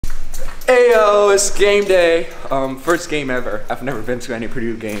Ayo, it's game day. First game ever. I've never been to any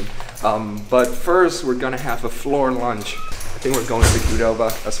Purdue game. But first we're gonna have a floor lunch. I think we're going to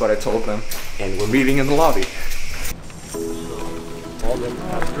Qdoba, that's what I told them. And we're meeting in the lobby.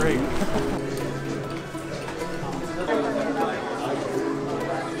 That's great.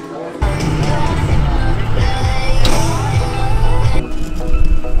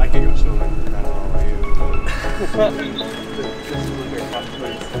 I think I'm still like, I don't know about you.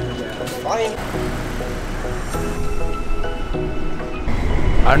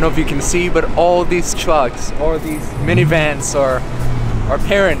 I don't know if you can see, but all these trucks or these minivans or our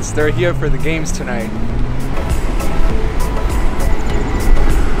parents, they're here for the games tonight.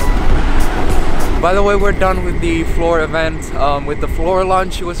 By the way, we're done with the floor event, with the floor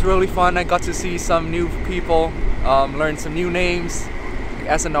lunch. It was really fun. I got to see some new people, learn some new names.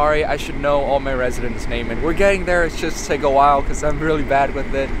 As an RA, I should know all my residents' names, and we're getting there. It's just take a while because I'm really bad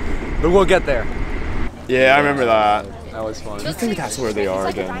with it, but we'll get there. Yeah, I remember that. That was fun. I think that's where they are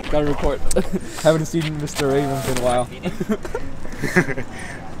again. Gotta report. Haven't seen Mr. Ravens in a while.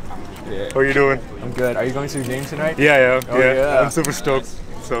 Yeah. How are you doing? I'm good. Are you going to the game tonight? Yeah. Yeah. I'm super stoked.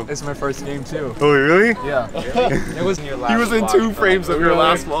 So. It's my first game too. Oh, really? Yeah. It was in your last He was in vlog, 2 frames of your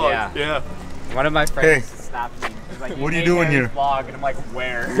last vlog. Yeah. One of my friends stopped me. Like, what are you doing here? Vlog, and I'm like,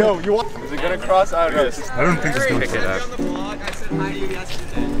 where? Yo, you want? Is it gonna cross out? I don't think it's gonna pick it up. On the vlog, I said hi to you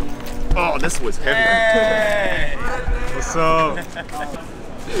yesterday. Oh, this was heavy. Hey! What's up?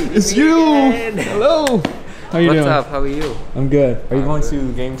 It's you! Hello! How you doing? What's up? How are you? I'm good. Are you going to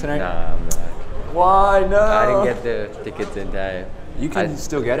the game tonight? Nah, I'm not. Why? No! I didn't get the tickets in time. You can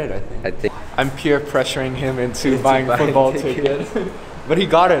still get it, I think. I think. I'm peer pressuring him into buying a football ticket. But he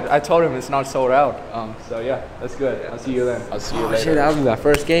got it. I told him it's not sold out. So yeah, that's good. I'll see you then. I'll see you later. Shit, that'll be my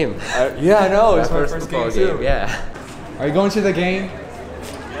first game. Yeah, I know. It's my my first football game too. Yeah. Are you going to the game?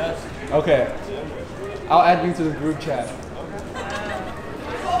 Yes. Okay. I'll add you to the group chat.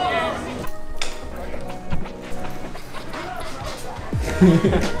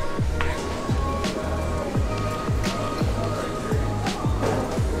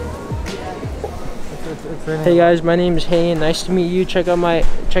 Hey guys, my name is Hayden. Nice to meet you. Check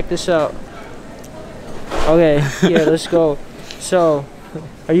this out. Okay, yeah, let's go. So,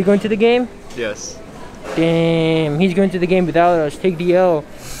 are you going to the game? Yes. Damn, he's going to the game without us. Take the L.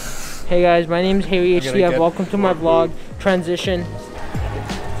 Hey guys, my name is HarryHTF. Welcome to my vlog. Transition.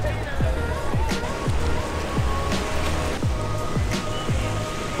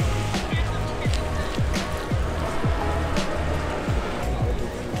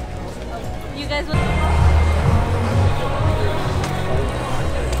 You guys will.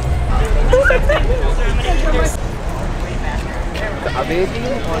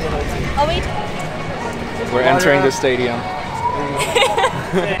 Oh wait. We're entering the stadium.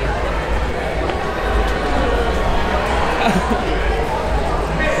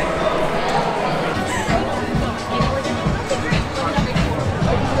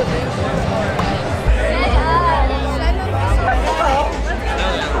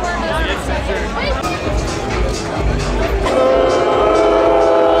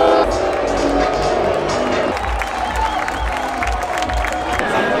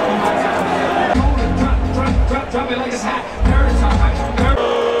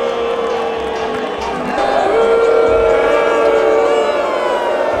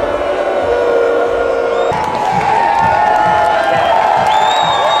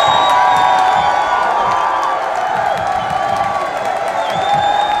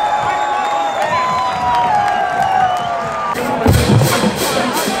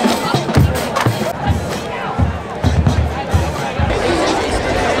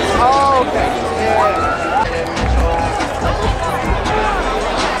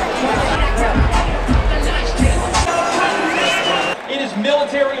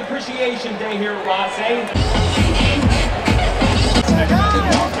 Military Appreciation Day here at Ross-Ade.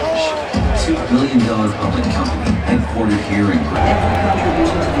 $2 billion public company headquartered here in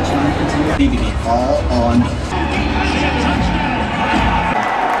Greenville. All on.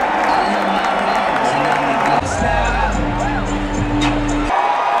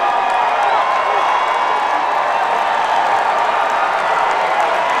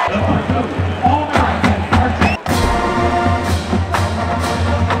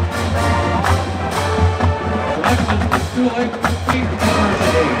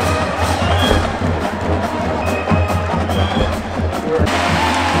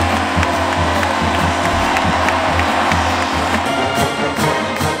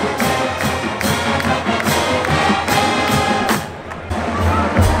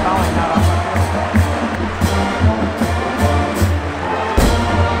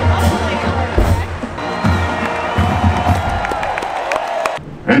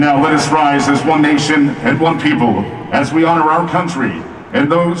 And now let us rise as one nation and one people as we honor our country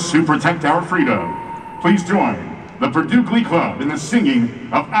and those who protect our freedom. Please join the Purdue Glee Club in the singing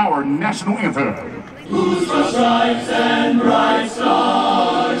of our national anthem. Whose stripes and bright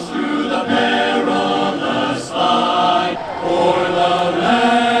stars through the perilous fight for the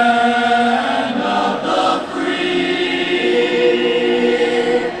land of the free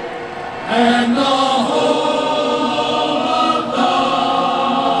and the home of the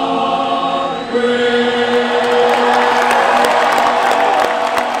brave.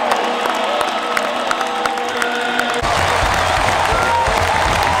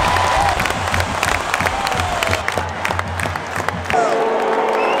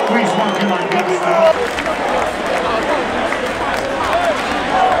 Please welcome our guests.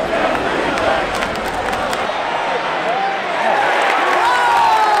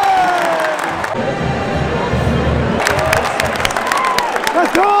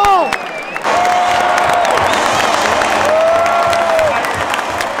 Let's go!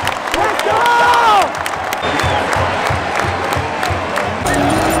 Let's go!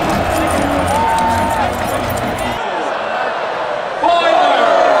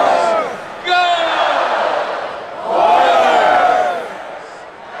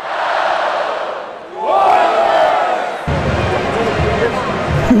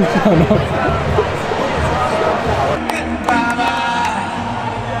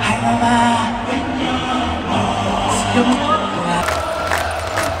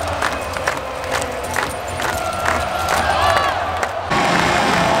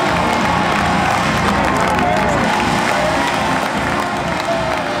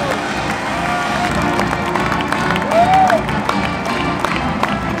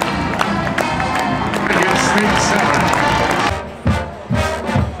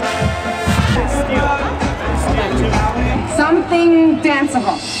 Something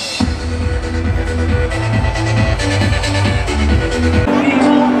danceable.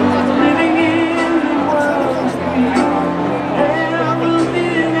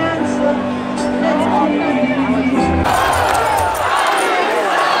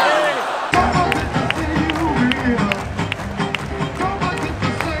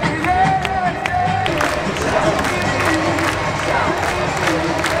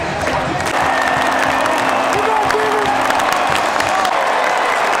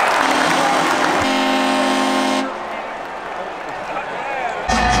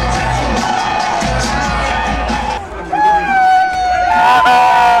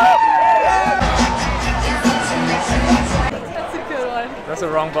 That's the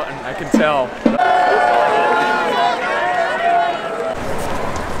wrong button, I can tell.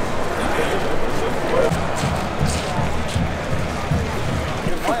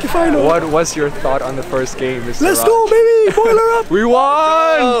 What was your thought on the first game, Mr. Let's Ross? go, baby! Boiler up! We won!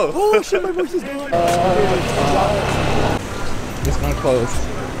 Oh shit, my voice is gone. This one closed.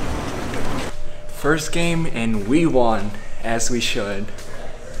 First game and we won, as we should.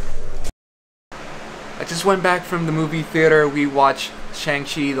 I just went back from the movie theater. We watched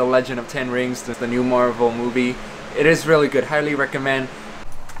Shang-Chi, The Legend of Ten Rings, the new Marvel movie. It is really good, highly recommend.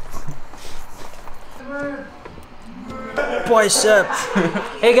 Bicep.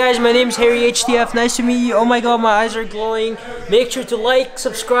 Hey guys, my name's HarryHTF. Nice to meet you. Oh my god, my eyes are glowing. Make sure to like,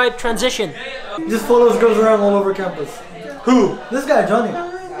 subscribe, transition. He just follows girls around all over campus. Who? This guy, Johnny.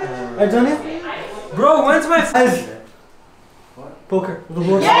 Right, Johnny? Bro, when's my Poker. The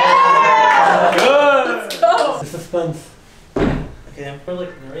board. Yeah! Good! Let's go! The suspense. Okay,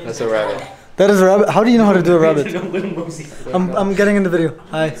 That's a rabbit. That is a rabbit. How do you know how to do a rabbit? I'm getting in the video.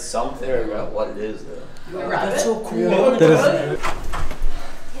 Hi. Something about what it is though. That's so cool. That is.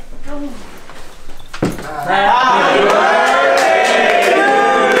 Happy birthday to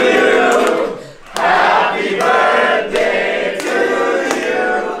you. Happy birthday to you.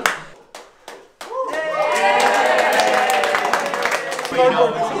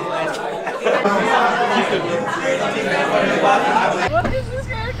 What is this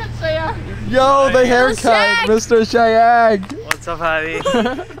haircut, Shayag? Yo, the haircut, Mr. Shayag. What's up, Harry?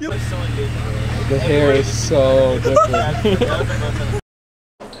 The hair is so different.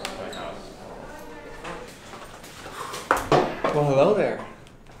 Well, hello there.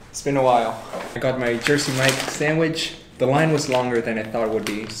 It's been a while. I got my Jersey Mike sandwich. The line was longer than I thought it would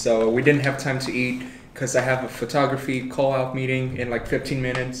be, so we didn't have time to eat because I have a photography call-out meeting in like 15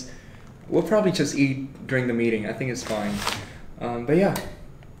 minutes. We'll probably just eat during the meeting. I think it's fine. But yeah.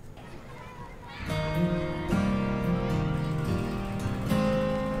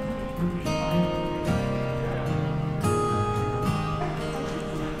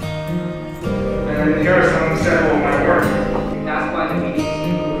 And here are some sample of my work. That's why the meeting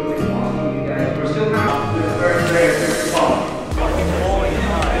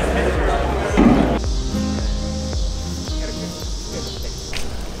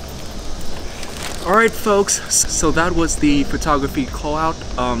Alright folks, so that was the photography call out.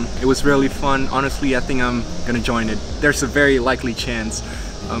 It was really fun. Honestly, I think I'm gonna join it. There's a very likely chance.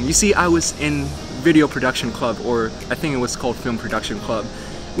 You see, I was in video production club, or I think it was called film production club.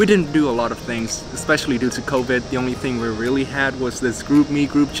 We didn't do a lot of things, especially due to COVID. The only thing we really had was this group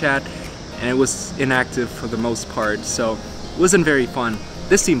chat, and it was inactive for the most part, so it wasn't very fun.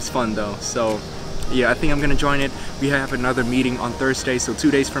 This seems fun though, so yeah, I think I'm gonna join it. We have another meeting on Thursday, so 2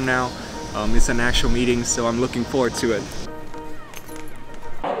 days from now. It's an actual meeting, so I'm looking forward to it.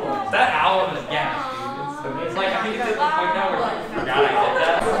 That album is gas, dude. It's like, I think it's at the point now where I forgot I did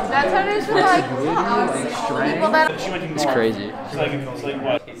that. That's how it is for like people that. It's crazy.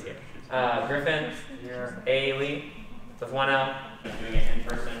 Griffin, A-Lee, with 1 L. Doing it in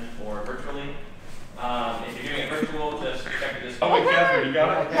person or virtually. If you're doing it virtual, just check this. Oh wait, Catherine, you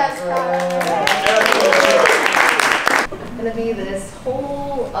got it? Gonna be this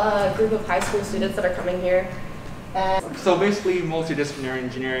whole group of high school students that are coming here. So basically, multidisciplinary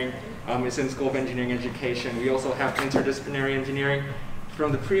engineering is in scope engineering education. We also have interdisciplinary engineering.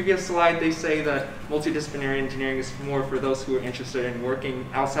 From the previous slide, they say that multidisciplinary engineering is more for those who are interested in working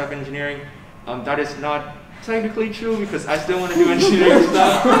outside of engineering. That is not technically true because I still want to do engineering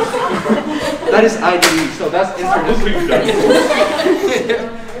stuff. That is IDE, so that's interdisciplinary.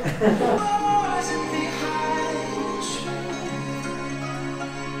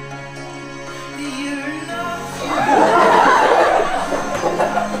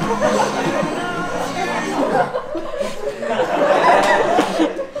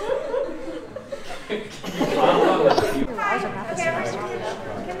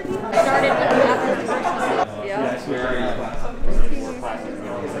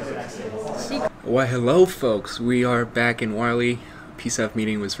 Why hello folks, we are back in Wiley. PSF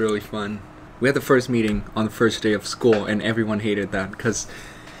meeting was really fun. We had the first meeting on the first day of school and everyone hated that because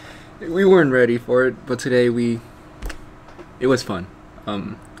we weren't ready for it, but today it was fun.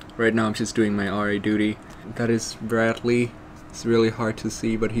 Right now I'm just doing my RA duty. That is Bradley. It's really hard to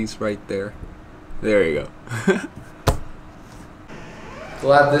see, but he's right there. There you go.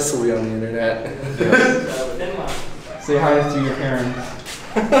 Glad this will be on the internet. Say hi to your parents.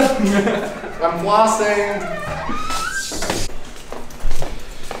 I'm flossing.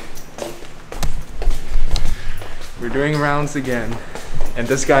 We're doing rounds again. And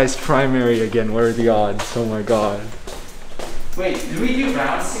this guy's primary again. What are the odds? Oh my god. Wait, did we do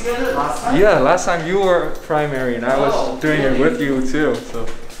rounds together last time? Yeah, last time you were primary and I was doing it with you too, so.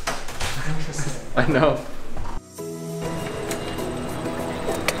 I know.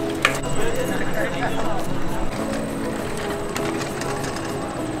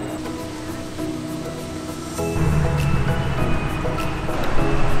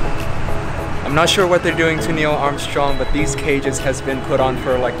 I'm not sure what they're doing to Neil Armstrong, but these cages has been put on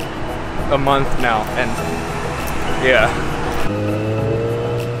for like a month now, and yeah.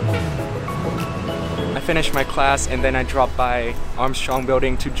 I finished my class and then I dropped by Armstrong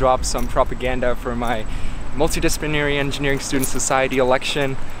Building to drop some propaganda for my Multidisciplinary Engineering Student Society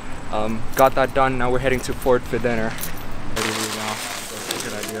election. Got that done, now we're heading to Ford for dinner.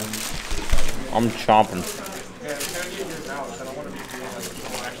 Good idea. I'm chomping.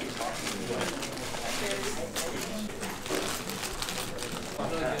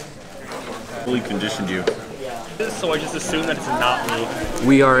 Fully conditioned you. So I just assume that it's not me.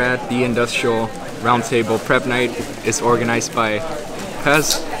 We are at the Industrial Roundtable. Prep night is organized by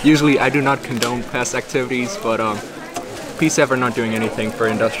PES. Usually I do not condone PES activities, but PSEF are not doing anything for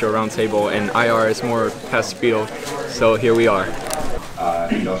Industrial Roundtable, and IR is more PES field, so here we are.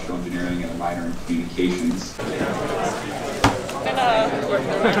 Industrial engineering and a minor in communications.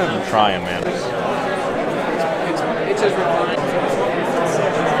 I'm trying, man.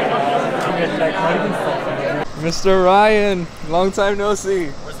 Mr. Ryan, long time no see.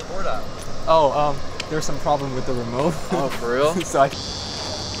 Where's the board at? Oh, there's some problem with the remote. Oh, for real? So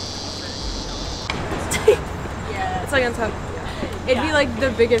Yeah, it's like intense. It'd be like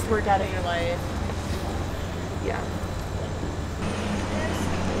the biggest workout of your life. Yeah.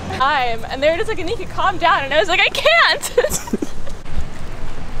 And they were just like, Anika, calm down. And I was like, I can't.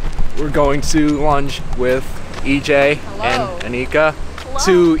 we're going to lunch with EJ and Anika.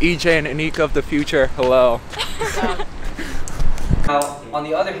 To EJ and Anika of the future, hello. Now, on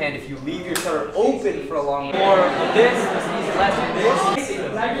the other hand, if you leave your shutter open for a long time, more of this, less of this,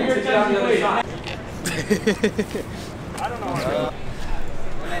 to get on the other side. I don't know.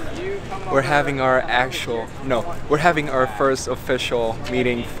 We're having our we're having our first official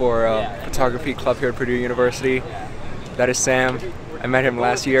meeting for photography club here at Purdue University. That is Sam. I met him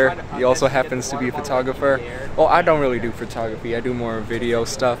last year. He also happens to be a photographer. Well, I don't really do photography. I do more video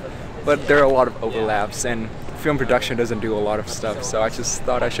stuff. but there are a lot of overlaps, and film production doesn't do a lot of stuff, so I just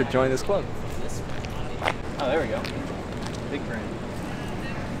thought I should join this club. Oh, there we go. Big brain.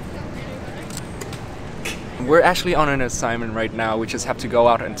 We're actually on an assignment right now. We just have to go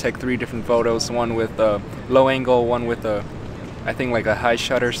out and take 3 different photos, one with a low angle, one with a, I think like a high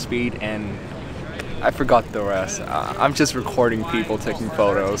shutter speed, and I forgot the rest. I'm just recording people taking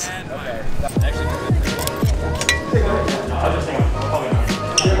photos.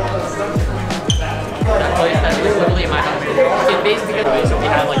 That's literally my house. It's basically because we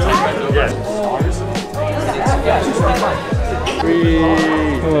have like 10 friends over.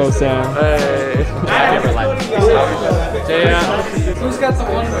 Hello, Sam. Hey. Yeah. Who's got the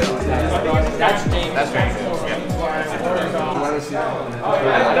one wheel? That's James. That's James.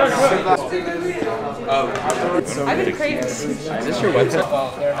 I've been craving. Is this your website?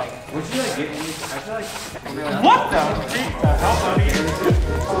 What the?